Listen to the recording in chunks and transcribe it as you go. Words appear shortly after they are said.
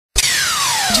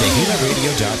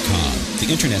Tehillaradio.com,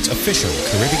 the internet's official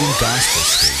Caribbean gospel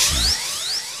station.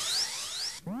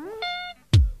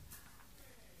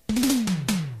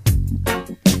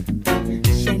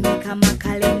 Cheneka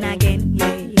Mccollin again,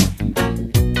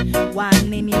 yeah.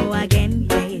 Wanting you again,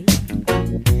 yeah.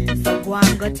 So go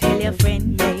and go tell your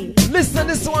friend, yeah. Listen,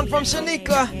 this one from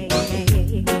Cheneka.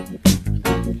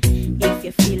 If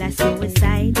you feel like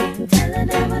suicidal, tell the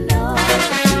devil no.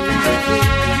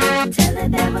 Tell the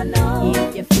devil no.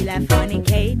 If you feel like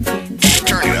fornicating,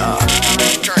 turn it up.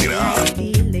 Turn it up.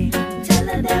 Tell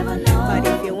the devil no. But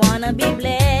if you wanna be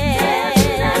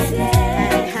blessed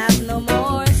and have no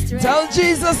more stress, Tell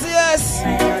Jesus yes.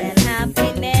 and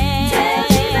happiness,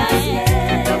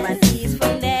 love and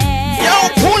peacefulness. Yo,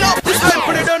 pull up this time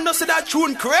for the don't know say that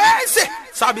tune crazy.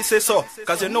 Sabi say so,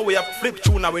 cause you know we have flip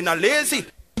tune and we're not lazy.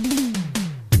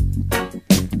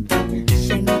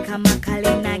 Cheneka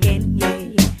Mccollin again, yeah.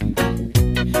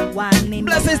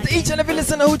 Blessings to each and every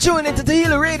listener who tuned into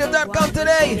Tehillaradio.com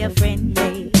today. Your friend,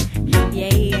 yeah.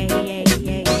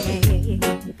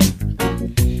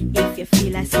 If you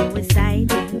feel like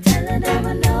suicidal, tell the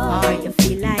devil no. Or you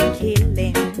feel like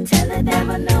killing, tell the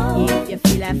devil no. If you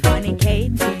feel like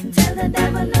fornicating, tell the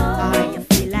devil no. Or you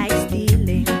feel like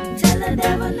stealing, tell the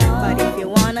devil no. But if you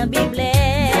wanna be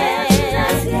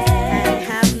blessed and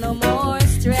have no more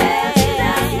stress,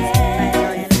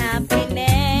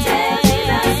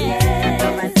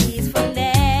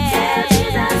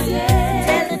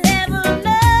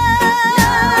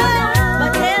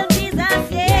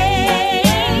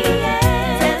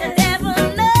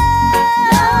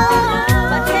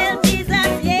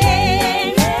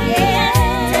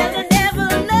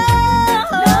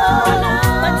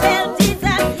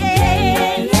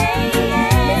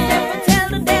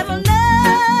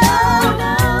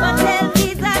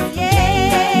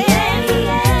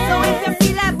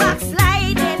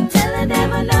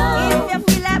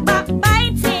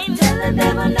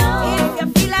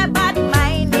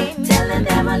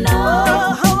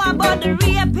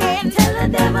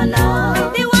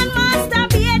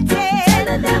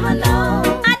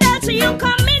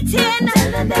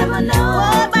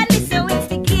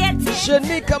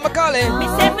 Cheneka Mccollin. Me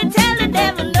say me tell the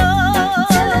devil no.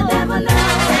 Tell the devil no.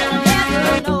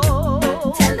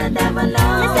 Tell the devil no.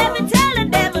 Me say me tell the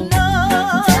devil no.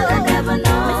 Tell the devil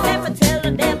no. Me say me tell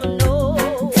the devil no.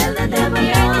 Tell the devil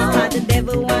no. The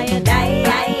devil want you die.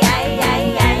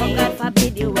 Oh, God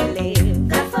forbid you will live.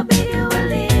 God forbid you will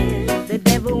live. The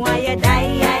devil want you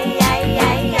die.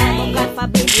 Oh, God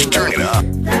forbid you will live. Turn it up.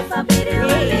 God forbid you will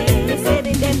live. Me say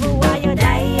the devil want you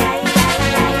die.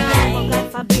 Oh, God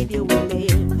forbid you will live.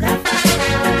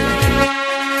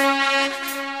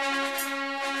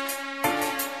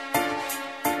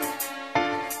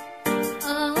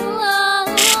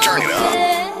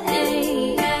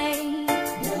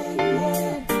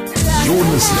 You're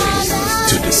listening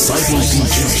to Disciple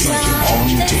DJ on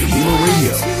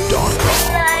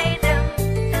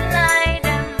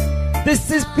Tehillaradio.com.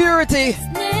 This is purity.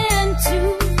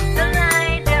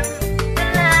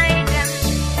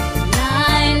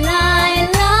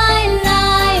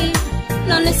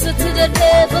 Listen to the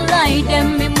devil lie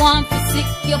them. Me want to sick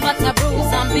you, but a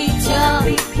bruise and beat ya.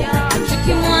 And trick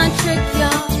you, want trick ya.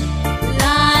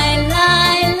 Lie.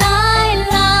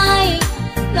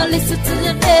 No listen to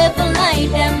the devil lie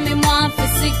them. Me want to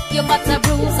sick you, but a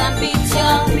bruise and beat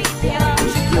ya. And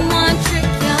trick you, want trick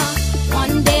ya.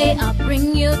 One day I'll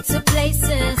bring you to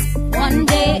places. One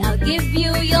day I'll give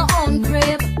you your own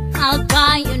crib. I'll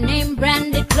buy your name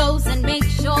branded clothes and make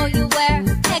sure you wear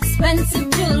expensive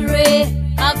jewelry.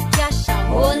 Of cash, a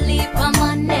whole heap of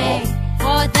money.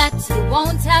 For that you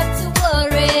won't have to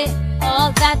worry.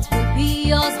 All that will be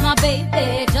yours, my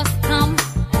baby. Just come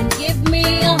and give me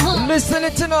a hug. Listen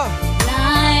it now.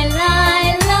 Lie.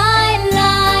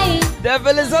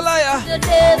 Devil is a liar. The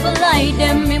devil lie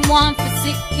them. Me want to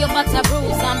sick you, but a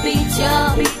bruise and beat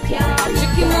ya.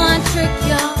 Trick you, want trick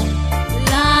ya.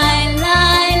 Lie.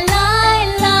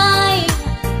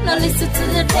 No listen to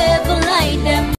the devil lie them.